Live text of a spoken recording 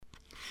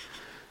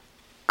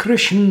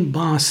Krishna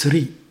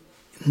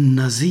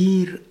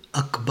बaansuri-nazeer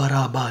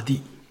akbarabadi।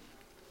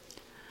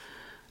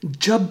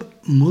 जब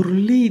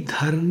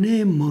मुरलीधर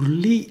ने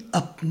मुरली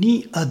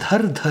अपनी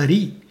अधर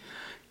धरी,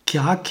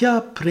 क्या क्या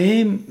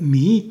प्रेम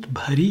मीत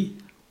भरी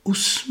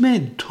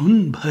उसमें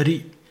धुन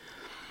भरी।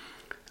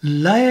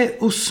 लय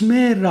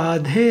उसमें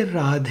राधे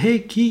राधे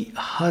की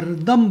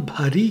हरदम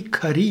भरी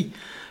खरी,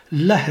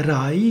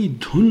 लहराई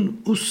धुन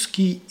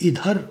उसकी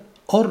इधर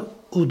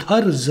और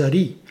उधर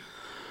जरी।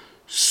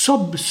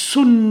 सब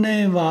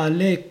सुनने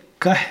वाले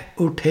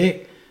कह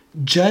उठे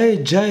जय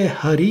जय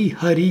हरि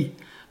हरि,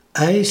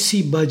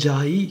 ऐसी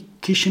बजाई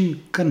कृष्ण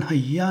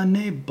कन्हैया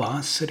ने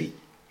बांसुरी।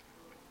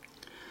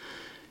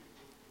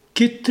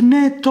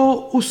 कितने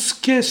तो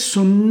उसके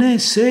सुनने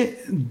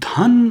से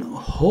धन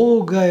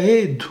हो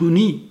गए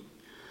धुनी,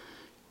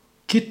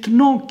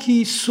 कितनों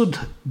की सुध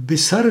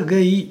बिसर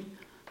गई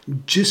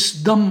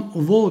जिस दम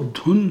वो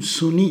धुन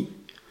सुनी।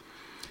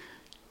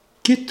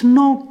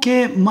 कितनों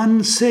के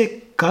मन से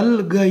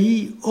कल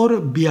गई और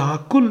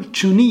व्याकुल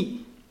चुनी,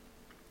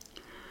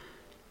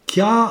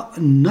 क्या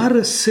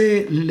नर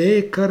से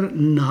लेकर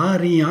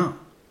नारियां,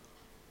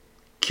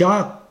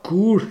 क्या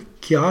कूढ़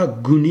क्या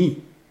गुनी।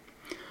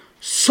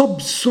 सब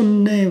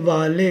सुनने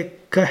वाले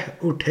कह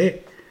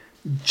उठे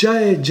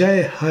जय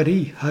जय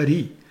हरि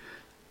हरि,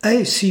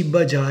 ऐसी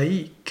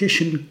बजाई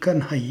कृष्ण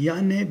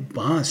कन्हैया ने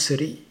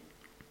बांसुरी।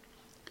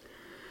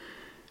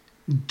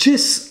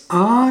 जिस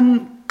आन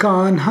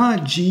कान्हा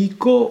जी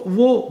को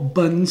वो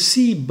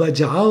बंसी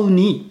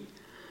बजाओनी,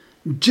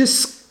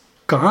 जिस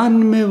कान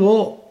में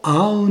वो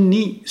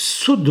आओनी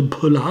सुध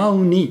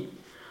भुलाओनी।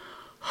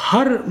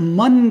 हर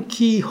मन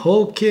की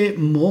होके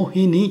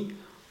मोहिनी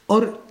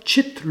और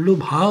चित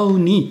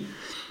लुभावनी,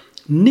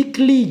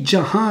 निकली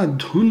जहां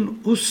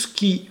धुन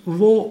उसकी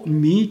वो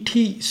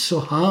मीठी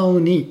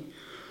सुहावनी।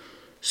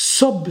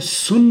 सब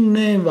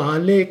सुनने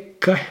वाले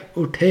कह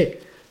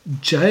उठे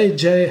जय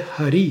जय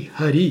हरि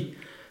हरि,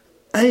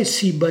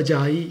 ऐसी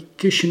बजाई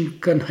कृष्ण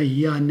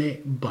कन्हैया ने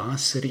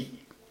बांसुरी।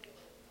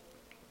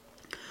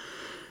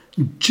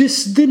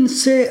 जिस दिन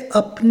से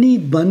अपनी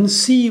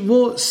बंसी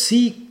वो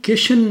सी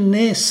कृष्ण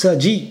ने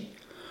सजी,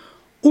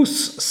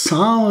 उस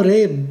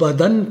सांवरे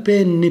बदन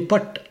पे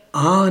निपट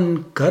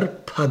आन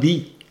कर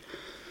फबी।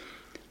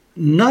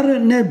 नर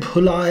ने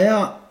भुलाया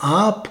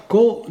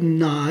आपको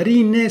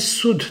नारी ने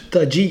सुध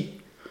तजी,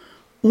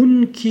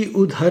 उनकी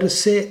उधर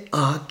से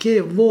आके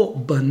वो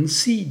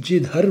बंसी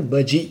जिधर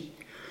बजी।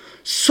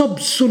 सब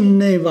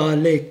सुनने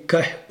वाले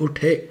कह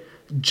उठे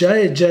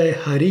जय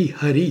जय हरि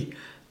हरि,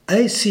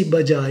 ऐसी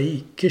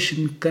बजाई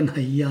कृष्ण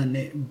कन्हैया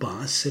ने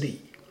बांसुरी।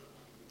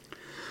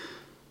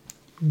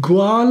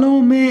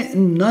 ग्वालों में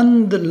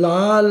नंद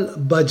लाल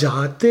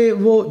बजाते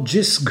वो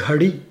जिस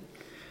घड़ी,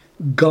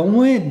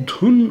 गौएं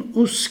धुन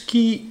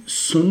उसकी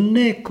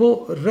सुनने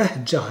को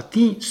रह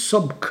जाती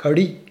सब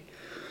खड़ी।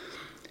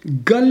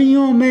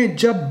 गलियों में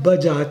जब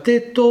बजाते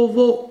तो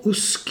वो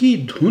उसकी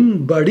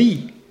धुन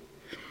बड़ी,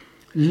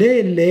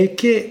 ले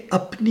लेके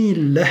अपनी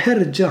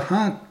लहर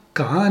जहां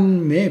कान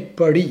में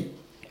पड़ी।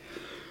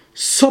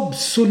 सब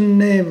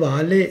सुनने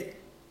वाले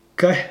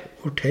कह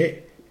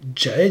उठे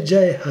जय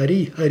जय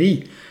हरि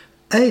हरि,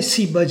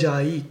 ऐसी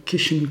बजाई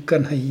कृष्ण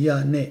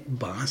कन्हैया ने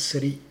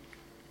बांसुरी।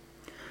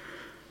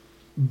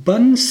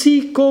 बंसी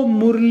को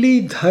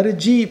मुरलीधर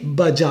जी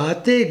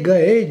बजाते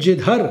गए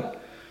जिधर,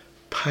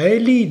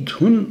 फैली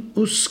धुन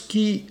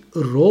उसकी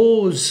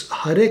रोज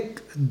हर एक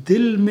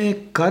दिल में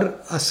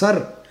कर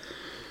असर।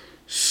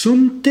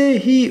 सुनते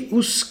ही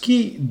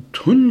उसकी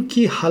धुन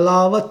की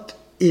हलावत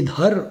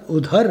इधर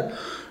उधर,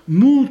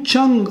 मुंह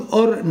चंग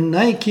और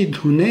नए की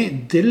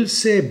धुनें दिल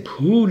से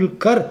भूल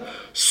कर।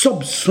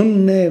 सब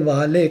सुनने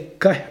वाले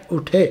कह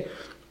उठे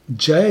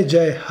जय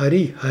जय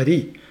हरि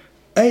हरि,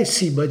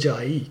 ऐसी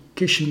बजाई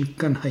कृष्ण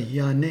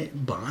कन्हैया ने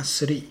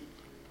बांसुरी।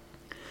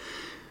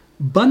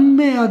 वन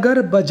में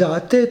अगर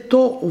बजाते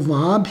तो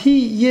वहां भी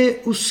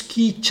ये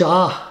उसकी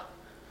चाह,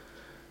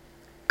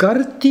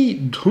 करती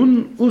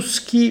धुन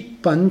उसकी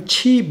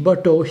पंछी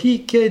बटोही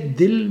के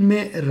दिल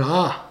में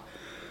राह।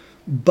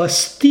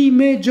 बस्ती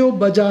में जो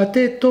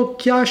बजाते तो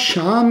क्या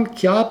शाम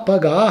क्या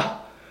पगाह,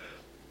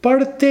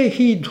 पढ़ते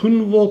ही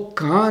धुन वो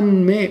कान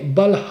में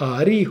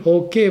बलहारी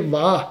होके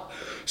वाह।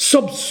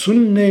 सब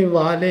सुनने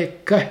वाले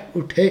कह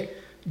उठे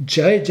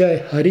जय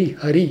जय हरि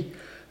हरि,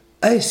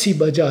 ऐसी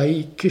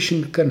बजाई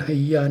कृष्ण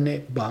कन्हैया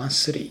ने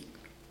बांसुरी।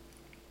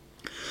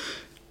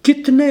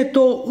 कितने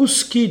तो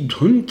उसकी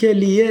धुन के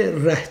लिए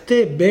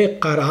रहते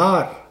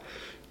बेकरार,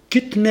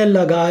 कितने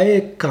लगाए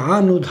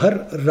कान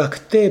उधर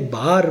रखते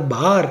बार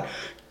बार।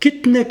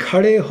 कितने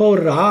खड़े हो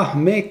राह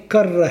में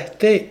कर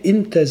रहते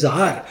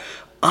इंतजार,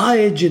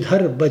 आए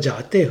जिधर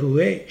बजाते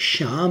हुए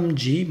श्याम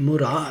जी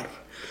मुरार।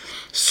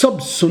 सब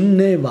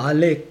सुनने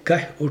वाले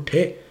कह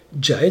उठे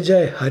जय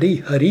जय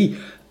हरि हरि,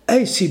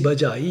 ऐसी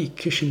बजाई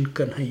कृष्ण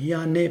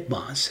कन्हैया ने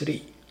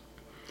बांसुरी।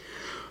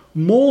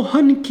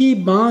 मोहन की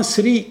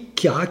बांसुरी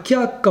क्या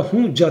क्या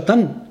कहूँ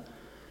जतन,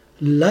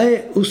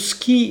 लय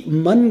उसकी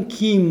मन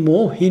की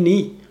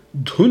मोहिनी,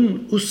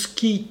 धुन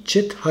उसकी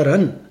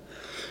चितहरन।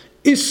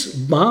 इस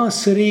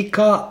बांसुरी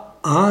का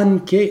आन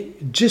के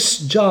जिस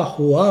जा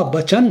हुआ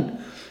बचन,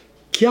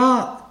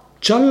 क्या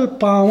चल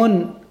पावन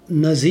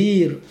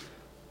नज़ीर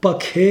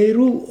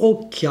पखेरु ओ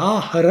क्या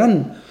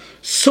हरन।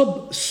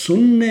 सब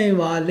सुनने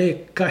वाले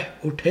कह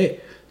उठे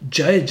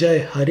जय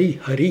जय हरि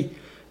हरि,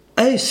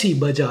 ऐसी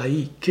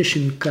बजाई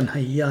कृष्ण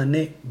कन्हैया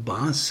ने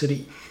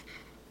बांसुरी।